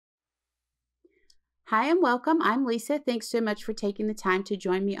Hi and welcome. I'm Lisa. Thanks so much for taking the time to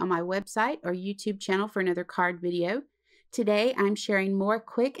join me on my website or YouTube channel for another card video. Today I'm sharing more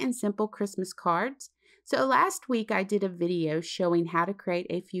quick and simple Christmas cards. So last week I did a video showing how to create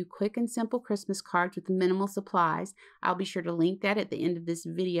a few quick and simple Christmas cards with minimal supplies. I'll be sure to link that at the end of this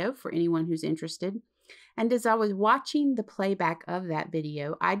video for anyone who's interested. And as I was watching the playback of that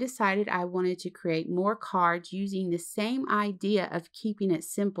video, I decided I wanted to create more cards using the same idea of keeping it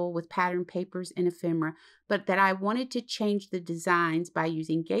simple with pattern papers and ephemera, but that I wanted to change the designs by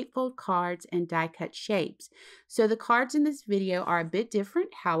using gatefold cards and die-cut shapes. So the cards in this video are a bit different,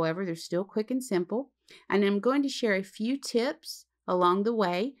 however, they're still quick and simple. And I'm going to share a few tips along the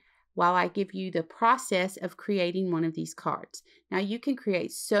way while I give you the process of creating one of these cards. Now you can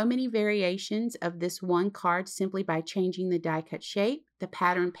create so many variations of this one card simply by changing the die cut shape, the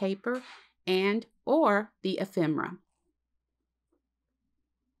pattern paper, and or the ephemera.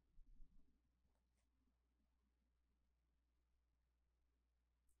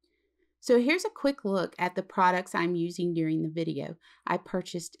 So here's a quick look at the products I'm using during the video. I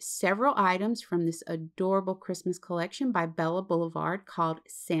purchased several items from this adorable Christmas collection by Bella Blvd called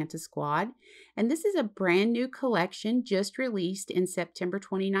Santa Squad. And this is a brand new collection just released in September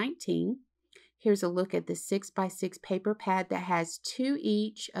 2019. Here's a look at the 6x6 paper pad that has 2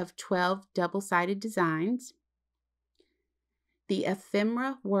 each of 12 double-sided designs. The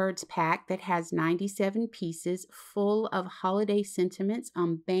ephemera words pack that has 97 pieces full of holiday sentiments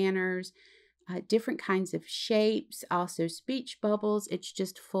on banners, different kinds of shapes, also speech bubbles. It's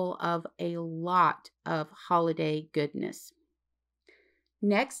just full of a lot of holiday goodness.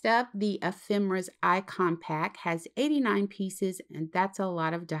 Next up, the Ephemera's Icon Pack has 89 pieces, and that's a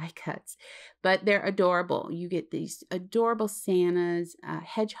lot of die cuts, but they're adorable. You get these adorable Santas,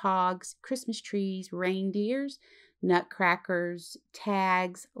 hedgehogs, Christmas trees, reindeers, nutcrackers,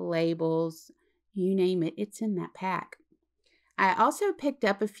 tags, labels, you name it, it's in that pack. I also picked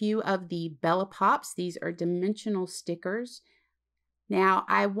up a few of the Bella Pops. These are dimensional stickers. Now,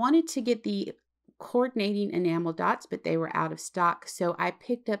 I wanted to get the coordinating enamel dots, but they were out of stock, so I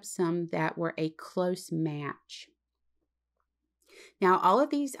picked up some that were a close match. Now, all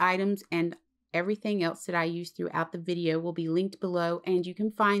of these items and everything else that I used throughout the video will be linked below, and you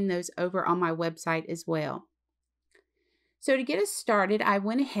can find those over on my website as well. So to get us started, I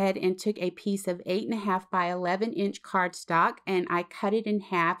went ahead and took a piece of 8.5 by 11 inch cardstock and I cut it in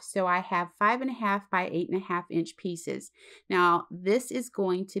half, so I have 5.5 by 8.5 inch pieces. Now this is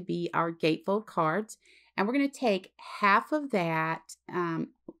going to be our gatefold cards, and we're going to take half of that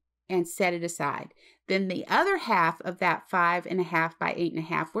and set it aside. Then the other half of that 5.5 by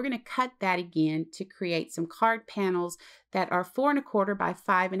 8.5, we're going to cut that again to create some card panels that are 4.25 by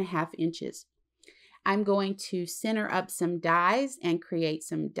 5.5 inches. I'm going to center up some dies and create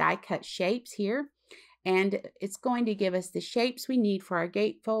some die cut shapes here. And it's going to give us the shapes we need for our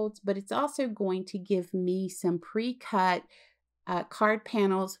gatefolds, but it's also going to give me some pre-cut card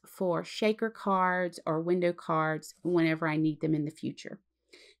panels for shaker cards or window cards whenever I need them in the future.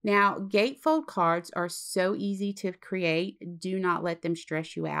 Now, gatefold cards are so easy to create. Do not let them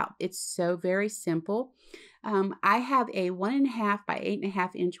stress you out. It's so very simple. I have a 1.5 by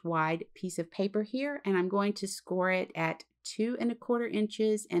 8.5 inch wide piece of paper here, and I'm going to score it at 2.25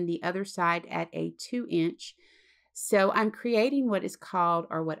 inches and the other side at a 2 inch. So I'm creating what is called,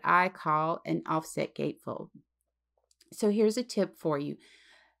 or what I call, an offset gatefold. So here's a tip for you.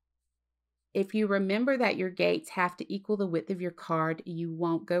 If you remember that your gates have to equal the width of your card, you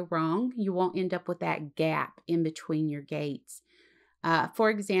won't go wrong. You won't end up with that gap in between your gates. For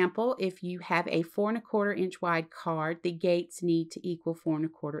example, if you have a 4.25 inch wide card, the gates need to equal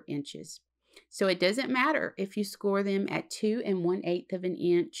 4.25 inches. So it doesn't matter if you score them at 2 1/8 of an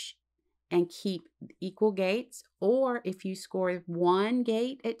inch and keep equal gates, or if you score one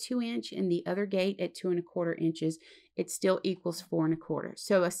gate at 2 inch and the other gate at 2.25 inches, it still equals 4.25.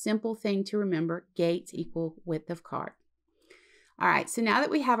 So a simple thing to remember, gates equal width of card. All right, so now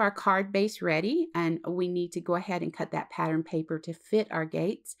that we have our card base ready and we need to go ahead and cut that pattern paper to fit our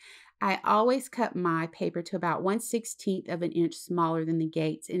gates, I always cut my paper to about 1/16 of an inch smaller than the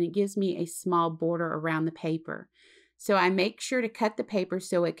gates, and it gives me a small border around the paper. So I make sure to cut the paper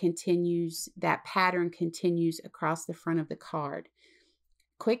so it continues, that pattern continues across the front of the card.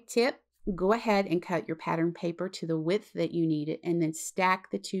 Quick tip, go ahead and cut your pattern paper to the width that you need it, and then stack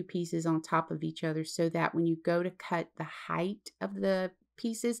the two pieces on top of each other so that when you go to cut the height of the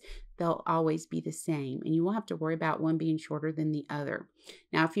pieces, they'll always be the same, and you won't have to worry about one being shorter than the other.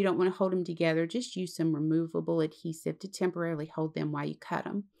 Now, if you don't want to hold them together, just use some removable adhesive to temporarily hold them while you cut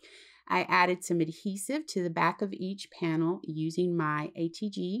them. I added some adhesive to the back of each panel using my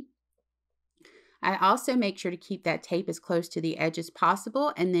ATG. I also make sure to keep that tape as close to the edge as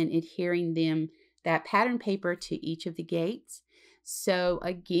possible and then adhering that pattern paper to each of the gates. So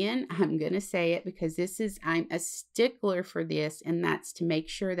again, I'm going to say it because I'm a stickler for this, and that's to make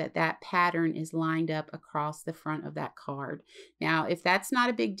sure that that pattern is lined up across the front of that card. Now, if that's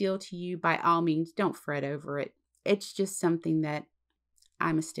not a big deal to you, by all means, don't fret over it. It's just something that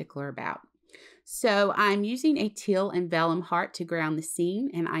I'm a stickler about. So I'm using a teal and vellum heart to ground the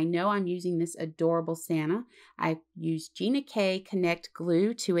scene, and I know I'm using this adorable Santa. I used Gina K Connect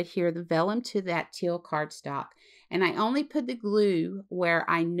glue to adhere the vellum to that teal cardstock, and I only put the glue where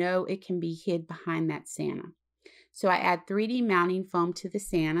I know it can be hid behind that Santa. So I add 3D mounting foam to the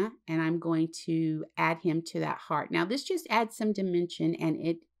Santa, and I'm going to add him to that heart. Now this just adds some dimension, and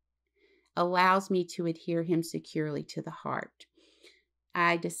it allows me to adhere him securely to the heart.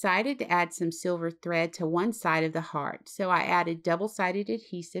 I decided to add some silver thread to one side of the heart. So I added double-sided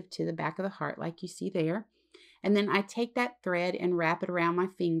adhesive to the back of the heart like you see there. And then I take that thread and wrap it around my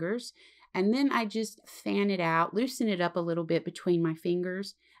fingers. And then I just fan it out, loosen it up a little bit between my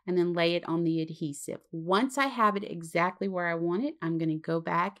fingers, and then lay it on the adhesive. Once I have it exactly where I want it, I'm going to go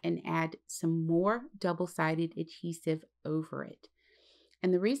back and add some more double-sided adhesive over it.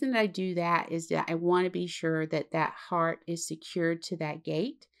 And the reason that I do that is that I want to be sure that that heart is secured to that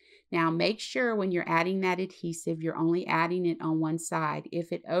gate. Now make sure when you're adding that adhesive, you're only adding it on one side.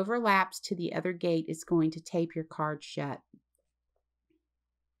 If it overlaps to the other gate, it's going to tape your card shut.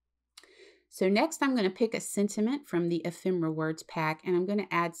 So next I'm going to pick a sentiment from the Ephemera Words pack, and I'm going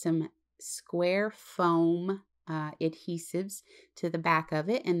to add some square foam adhesives to the back of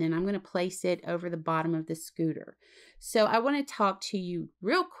it, and then I'm going to place it over the bottom of the scooter. So I want to talk to you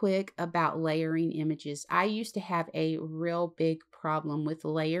real quick about layering images. I used to have a real big problem with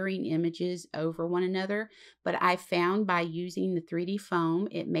layering images over one another, but I found by using the 3D foam,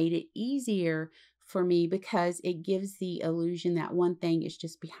 it made it easier for me because it gives the illusion that one thing is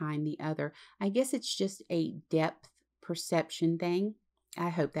just behind the other. I guess it's just a depth perception thing. I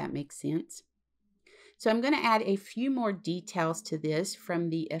hope that makes sense. So I'm going to add a few more details to this from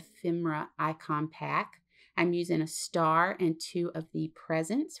the Ephemera icon pack. I'm using a star and 2 of the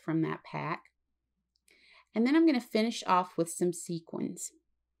presents from that pack. And then I'm going to finish off with some sequins.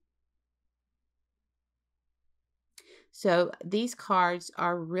 So these cards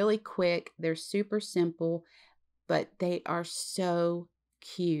are really quick. They're super simple, but they are so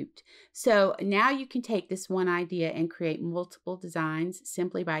cute. So now you can take this one idea and create multiple designs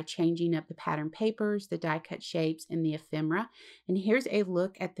simply by changing up the pattern papers, the die cut shapes, and the ephemera. And here's a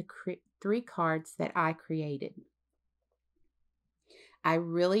look at the 3 cards that I created. I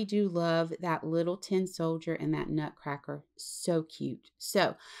really do love that little tin soldier and that nutcracker. So cute.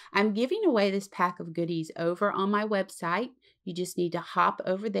 So I'm giving away this pack of goodies over on my website. You just need to hop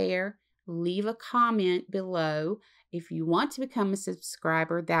over there, leave a comment below. If you want to become a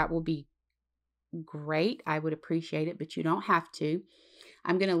subscriber, that will be great. I would appreciate it, but you don't have to.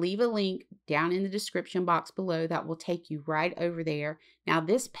 I'm going to leave a link down in the description box below that will take you right over there. Now,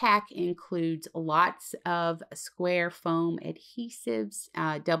 this pack includes lots of square foam adhesives,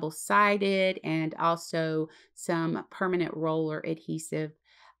 double-sided, and also some permanent roller adhesive.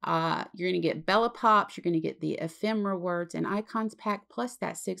 You're going to get Bella Pops, you're going to get the Ephemera Words and Icons pack, plus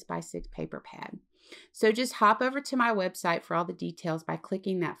that 6x6 paper pad. So just hop over to my website for all the details by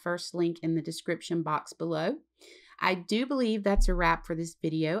clicking that first link in the description box below. I do believe that's a wrap for this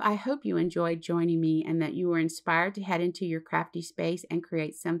video. I hope you enjoyed joining me and that you were inspired to head into your crafty space and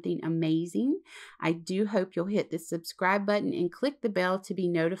create something amazing. I do hope you'll hit the subscribe button and click the bell to be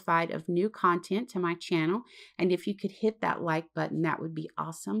notified of new content to my channel. And if you could hit that like button, that would be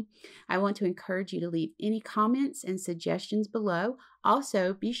awesome. I want to encourage you to leave any comments and suggestions below.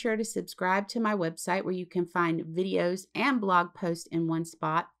 Also, be sure to subscribe to my website where you can find videos and blog posts in one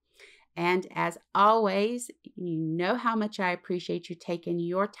spot. And as always, you know how much I appreciate you taking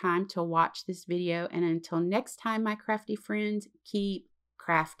your time to watch this video. And until next time, my crafty friends, keep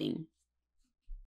crafting.